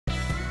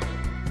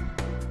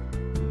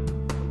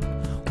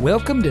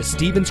Welcome to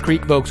Stevens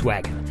Creek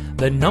Volkswagen,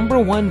 the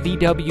 #1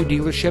 VW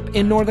dealership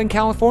in Northern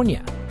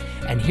California.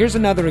 And here's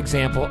another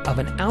example of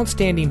an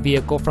outstanding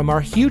vehicle from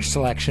our huge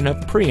selection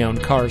of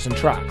pre-owned cars and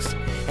trucks,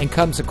 and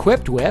comes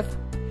equipped with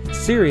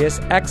Sirius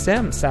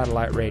XM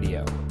satellite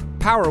radio,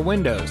 power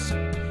windows,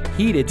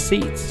 heated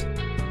seats,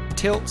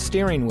 tilt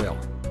steering wheel,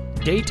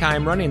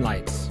 daytime running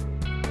lights,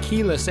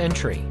 keyless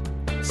entry,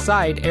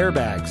 side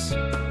airbags,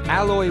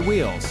 alloy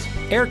wheels,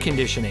 air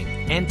conditioning,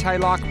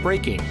 anti-lock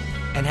braking,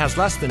 and has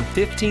less than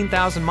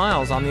 15,000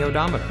 miles on the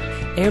odometer.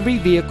 Every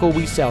vehicle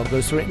we sell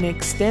goes through an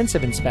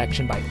extensive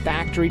inspection by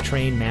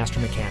factory-trained master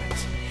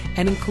mechanics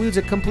and includes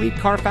a complete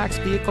Carfax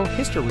vehicle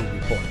history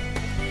report.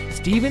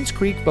 Stevens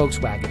Creek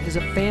Volkswagen is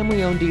a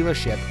family-owned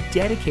dealership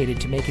dedicated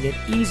to making it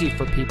easy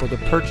for people to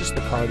purchase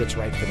the car that's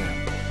right for them.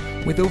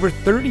 With over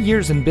 30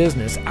 years in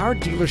business, our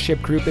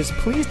dealership group is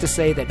pleased to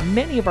say that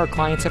many of our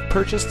clients have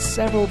purchased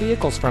several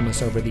vehicles from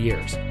us over the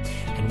years.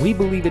 And we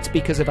believe it's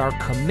because of our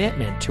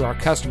commitment to our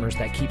customers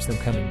that keeps them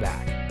coming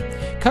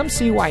back. Come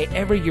see why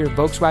every year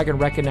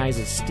Volkswagen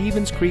recognizes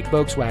Stevens Creek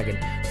Volkswagen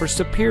for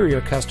superior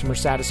customer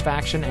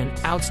satisfaction and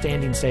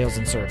outstanding sales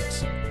and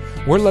service.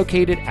 We're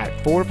located at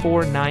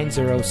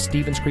 4490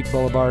 Stevens Creek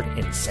Boulevard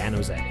in San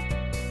Jose.